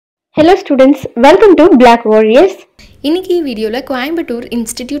Hello students, welcome to Black Warriors. இன்னைக்கு வீடியோல Coimbatore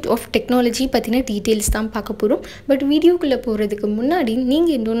institute of technology பத்தின டீடைல்ஸ் தான் பார்க்க போறோம். பட் வீடியோக்குள்ள போறதுக்கு முன்னாடி நீங்க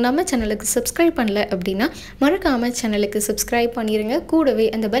இன்னும் நம்ம சேனலுக்கு சப்ஸ்கிரைப் பண்ணல அப்படினா மறக்காம சேனலுக்கு சப்ஸ்கிரைப் பண்ணிருங்க. கூடவே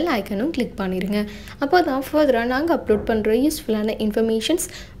அந்த பெல் ஐகானும் கிளிக் பண்ணிருங்க. அப்பதான் ஃபர்தரா நாங்க அப்லோட் பண்ற யூஸ்ஃபுல்லான இன்ஃபர்மேஷன்ஸ்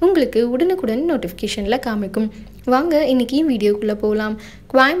உங்களுக்கு உடனுக்குடன் நோட்டிஃபிகேஷன்ல காமிக்கும். வாங்க இன்னைக்கு வீடியோக்குள்ள போலாம்.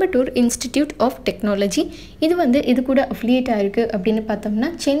 கோயம்புத்தூர் இன்ஸ்டிடியூட் ஆஃப் டெக்னாலஜி இது கூட அஃபிலியேட் ஆயிருக்கு அப்படின்னு பார்த்தோம்னா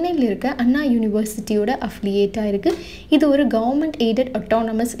சென்னையில் இருக்க அண்ணா யூனிவர்சிட்டியோட அஃபிலியேட் ஆயிருக்கு. இது ஒரு கவர்மெண்ட் எய்டட்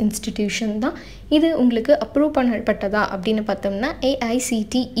அட்டானமஸ் இன்ஸ்டிடியூஷன் தான். இது உங்களுக்கு அப்ரூவ் பண்ணப்பட்டதா அப்படின்னு பார்த்தோம்னா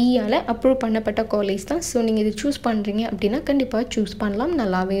AICTE-ஆல் அப்ரூவ் பண்ணப்பட்ட காலேஜ் தான். ஸோ நீங்கள் இது சூஸ் பண்ணுறீங்க அப்படின்னா கண்டிப்பாக சூஸ் பண்ணலாம்,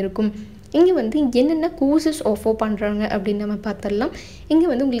 நல்லாவே இருக்கும். இங்கே என்னென்ன கோர்சஸ் ஆஃபர் பண்ணுறாங்க அப்படின்னு நம்ம பார்த்துடலாம். இங்கே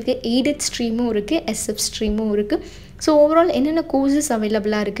உங்களுக்கு எய்டட் ஸ்ட்ரீமும் இருக்குது, SF ஸ்ட்ரீமும் இருக்குது. ஸோ ஓவரால் என்னென்ன கோர்சஸ்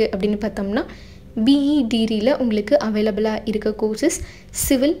அவைலபிளாக இருக்குது அப்படின்னு பார்த்தோம்னா BE டிகிரியில் உங்களுக்கு அவைலபிளாக இருக்க courses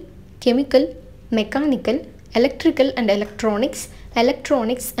civil, chemical, mechanical, electrical and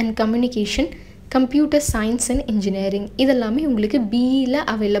electronics and communication, computer science and engineering இதெல்லாமே உங்களுக்கு BEயில்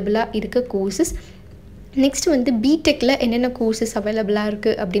அவைலபிளாக இருக்க கோர்சஸ். நெக்ஸ்ட் பிடெக்கில் என்னென்ன கோர்சஸ் அவைலபிளாக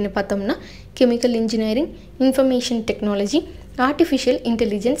இருக்குது அப்படின்னு பார்த்தோம்னா chemical engineering, information technology, artificial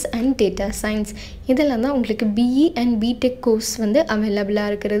intelligence and data science இதெல்லாம் தான் உங்களுக்கு BE அண்ட் பிடெக் கோர்ஸ்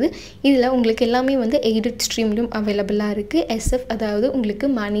அவைலபிளாக இருக்கிறது. இதில் உங்களுக்கு எல்லாமே எய்டட் ஸ்ட்ரீம்லையும் அவைலபிளாக இருக்குது. SF அதாவது உங்களுக்கு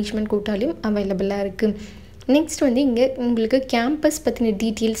மேனேஜ்மெண்ட் கோட்டாலையும் அவைலபிளாக இருக்குது. நெக்ஸ்ட் இங்கே உங்களுக்கு கேம்பஸ் பற்றின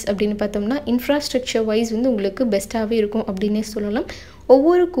டீட்டெயில்ஸ் அப்படின்னு பார்த்தோம்னா இன்ஃப்ராஸ்ட்ரக்சர் வைஸ் உங்களுக்கு பெஸ்ட்டாகவே இருக்கும் அப்படின்னே சொல்லலாம்.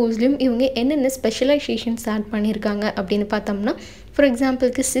 ஒவ்வொரு கோர்ஸ்லையும் இவங்க என்னென்ன ஸ்பெஷலைசேஷன்ஸ் ஆட் பண்ணியிருக்காங்க அப்படின்னு பார்த்தோம்னா ஃபார்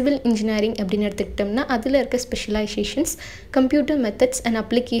எக்ஸாம்பிளுக்கு சிவில் இன்ஜினியரிங் அப்படின்னு எடுத்துக்கிட்டோம்னா அதில் இருக்க specialisations computer methods and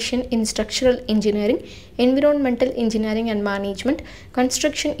application in structural engineering, environmental engineering and management,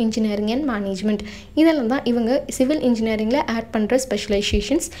 construction engineering and management இதெல்லாம் தான் இவங்க சிவில் இன்ஜினியரிங்கில் ஆட் பண்ணுற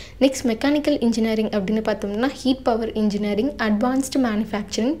ஸ்பெஷலைசேஷன்ஸ். நெக்ஸ்ட் மெக்கானிக்கல் இன்ஜினியரிங் அப்படின்னு பார்த்தோம்னா heat power engineering, advanced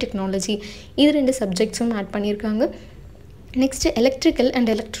manufacturing technology இது 2 சப்ஜெக்ட்ஸும் ஆட் பண்ணியிருக்காங்க. Next electrical and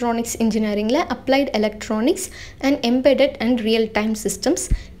electronics இன்ஜினியரிங்கில் applied electronics and embedded and real time systems.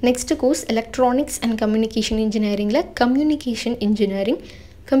 Next course electronics and communication இன்ஜினியரிங்கில் communication engineering,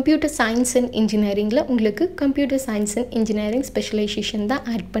 computer science and இன்ஜினியரிங்கில் உங்களுக்கு computer science and engineering specialisation தான்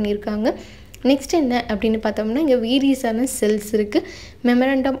add பண்ணியிருக்காங்க. Next என்ன அப்படின்னு பார்த்தோம்னா இங்கே வேரியஸான cells இருக்குது.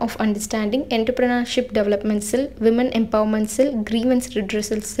 Memorandum of understanding, entrepreneurship development sell, women empowerment sell, grievance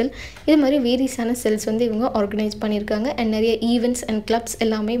redressal செல் இது மாதிரி வேரியஸான செல்ஸ் இவங்க ஆர்கனைஸ் பண்ணியிருக்காங்க. அண்ட் நிறைய ஈவெண்ட்ஸ் அண்ட் கிளப்ஸ்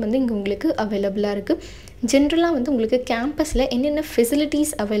எல்லாமே இங்கே உங்களுக்கு அவைலபிளாக இருக்குது. ஜென்ரலாக உங்களுக்கு கேம்பஸில் என்னென்ன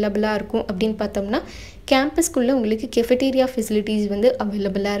ஃபெசிலிட்டிஸ் அவைலபிளாக இருக்கும் அப்படின்னு பார்த்தோம்னா கேம்பஸ்க்குள்ளே உங்களுக்கு கெஃபெட்டேரியா ஃபெசிலிட்டிஸ்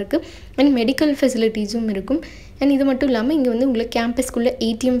அவைலபிளாக இருக்குது. அண்ட் மெடிக்கல் ஃபெசிலிட்டிஸும் இருக்கும். அண்ட் இது மட்டும் இல்லாமல் இங்கே உங்களுக்கு கேம்பஸ்க்குள்ளே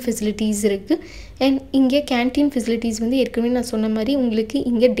ATM ஃபெசிலிட்டிஸ் இருக்குது. அண்ட் இங்கே கேன்டீன் ஃபெசிலிட்டிஸ் ஏற்கனவே நான் சொன்ன மாதிரி உங்களுக்கு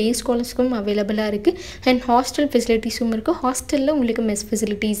இங்கே டே ஸ்காலர்ஸ்க்கும் அவைலபிளாக இருக்குது. அண்ட் ஹாஸ்டல் ஃபெசிலிட்டிஸும் இருக்குது. ஹாஸ்டலில் உங்களுக்கு மெஸ்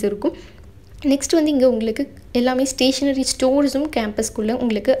ஃபெசிலிட்டிஸ் இருக்கும். நெக்ஸ்ட் இங்கே உங்களுக்கு எல்லாமே ஸ்டேஷனரி ஸ்டோர்ஸும் கேம்பஸ்க்குள்ளே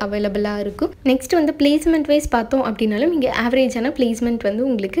உங்களுக்கு அவைலபிளாக இருக்கும். நெக்ஸ்ட் பிளேஸ்மெண்ட் வைஸ் பார்த்தோம் அப்படின்னாலும் இங்கே ஆவரேஜான பிளேஸ்மெண்ட்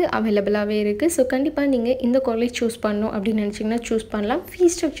உங்களுக்கு அவைலபிளாகவே இருக்குது. ஸோ கண்டிப்பாக நீங்கள் இந்த காலேஜ் சூஸ் பண்ணணும் அப்படின்னு நினச்சிங்கன்னா சூஸ் பண்ணலாம்.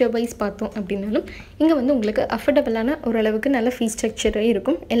 ஃபீஸ் ஸ்ட்ரக்சர் வைஸ் பார்த்தோம் அப்படின்னாலும் இங்கே உங்களுக்கு அஃபோர்டபுளான ஓரளவுக்கு நல்ல ஃபீஸ் ஸ்ட்ரக்சரே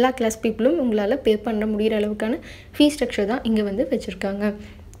இருக்கும். எல்லா கிளாஸ் பீப்புளும் உங்களால் பே பண்ண முடிகிற அளவுக்கான ஃபீஸ் ஸ்ட்ரக்சர் தான் இங்கே வச்சுருக்காங்க.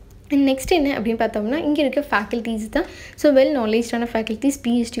 அண்ட் நெக்ஸ்ட் என்ன அப்படின்னு பார்த்தோம்னா இங்கே இருக்க ஃபேக்கல்ட்டிஸ் தான். ஸோ வெல் நாலேஜான ஃபேக்கல்ட்டிஸ்,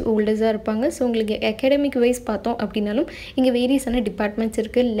 PhD ஹோல்டர்ஸாக இருப்பாங்க. ஸோ உங்களுக்கு அகாடமிக் வைஸ் பார்த்தோம் அப்படின்னாலும் இங்கே வேரியஸான டிபார்ட்மெண்ட்ஸ்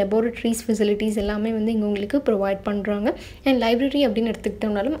இருக்குது. லெபார்ட்ரிஸ் ஃபெசிலிட்டிஸ் எல்லாமே இங்கே உங்களுக்கு ப்ரொவைட் பண்ணுறாங்க. அண்ட் லைப்ரரி அப்படின்னு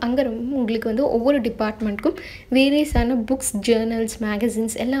எடுத்துக்கிட்டோம்னாலும் அங்கே உங்களுக்கு ஒவ்வொரு டிபார்ட்மெண்ட்டுக்கும் வேரியஸான புக்ஸ், ஜேர்னல்ஸ்,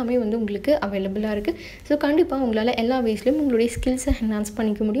 மேகசின்ஸ் எல்லாமே உங்களுக்கு அவைலபிளாக இருக்குது. ஸோ கண்டிப்பாக உங்களால் எல்லா வயசுலையும் உங்களுடைய ஸ்கில்ஸை என்ஹான்ஸ்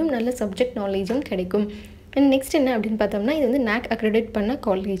பண்ணிக்க முடியும். நல்ல சப்ஜெக்ட் நாலேஜும் கிடைக்கும். அண்ட் நெக்ஸ்ட் என்ன அப்படின்னு பார்த்தோம்னா இது NAC அக்ரெடிட் பண்ண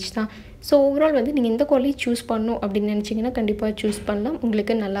காலேஜ் தான். ஸோ ஓவரால் நீங்கள் எந்த காலேஜ் சூஸ் பண்ணணும் அப்படின்னு நினச்சிங்கன்னா கண்டிப்பாக சூஸ் பண்ணலாம்.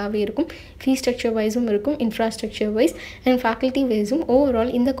 உங்களுக்கு நல்லாவே இருக்கும். ஃபீஸ் ஸ்ட்ரக்சர் வைஸும் இருக்கும், இன்ஃப்ராஸ்ட்ரக்சர் வைஸ் அண்ட் ஃபேக்கல்ட்டி வைஸும்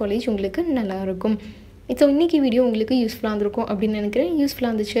ஓவரால் இந்த காலேஜ் உங்களுக்கு நல்லாயிருக்கும். ஸோ இன்றைக்கி வீடியோ உங்களுக்கு யூஸ்ஃபுல்லாக இருந்திருக்கும் அப்படின்னு நினைக்கிறேன். யூஸ்ஃபுல்லாக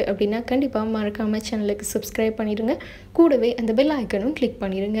இருந்துச்சு அப்படின்னா கண்டிப்பாக மறக்காமல் சேனலுக்கு சப்ஸ்கிரைப் பண்ணிடுங்க. கூடவே அந்த பெல் ஐக்கனும் கிளிக்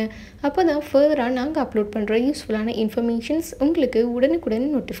பண்ணிடுங்க. அப்போ தான் ஃபர்தராக நாங்கள் அப்லோட் பண்ணுற யூஸ்ஃபுல்லான இன்ஃபர்மேஷன்ஸ் உங்களுக்கு உடனுக்குடன்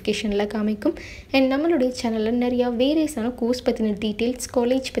நோட்டிஃபிகேஷனில் காமிக்கும். அண்ட் நம்மளுடைய சேனலில் நிறையா வேரியஸான கோர்ஸ் பற்றின டீட்டெயில்ஸ்,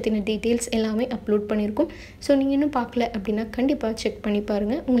 காலேஜ் பற்றின டீட்டெயில்ஸ் எல்லாமே அப்லோட் பண்ணியிருக்கோம். ஸோ நீங்கள் இன்னும் பார்க்கல அப்படின்னா கண்டிப்பாக செக் பண்ணி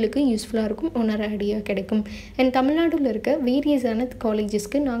பாருங்கள். உங்களுக்கு யூஸ்ஃபுல்லாக இருக்கும், ஒன்றரை ஐடியா கிடைக்கும். அண்ட் தமிழ்நாட்டில் இருக்க வேரியஸான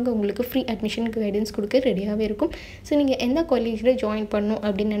காலேஜஸ்க்கு நாங்கள் உங்களுக்கு ஃப்ரீ அட்மிஷன் கைடன்ஸ் கொடுக்க ரெடியாகவே இருக்கும். ஸோ நீங்கள் எந்த காலேஜில் ஜாயின் பண்ணணும்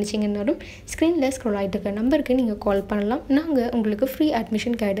அப்படின்னு நினச்சிங்கன்னாலும் ஸ்க்ரீனில் ஸ்க்ரோல் ஆகிட்டு இருக்க நம்பருக்கு நீங்கள் கால் பண்ணலாம். நாங்கள் உங்களுக்கு ஃப்ரீ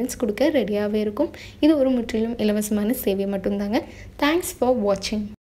அட்மிஷன் கைடன்ஸ் கொடுக்க ரெடியாகவே இருக்கும். இது ஒரு முற்றிலும் இலவசமான சேவை மட்டும்தாங்க. தேங்க்ஸ் ஃபார் வாட்சிங்.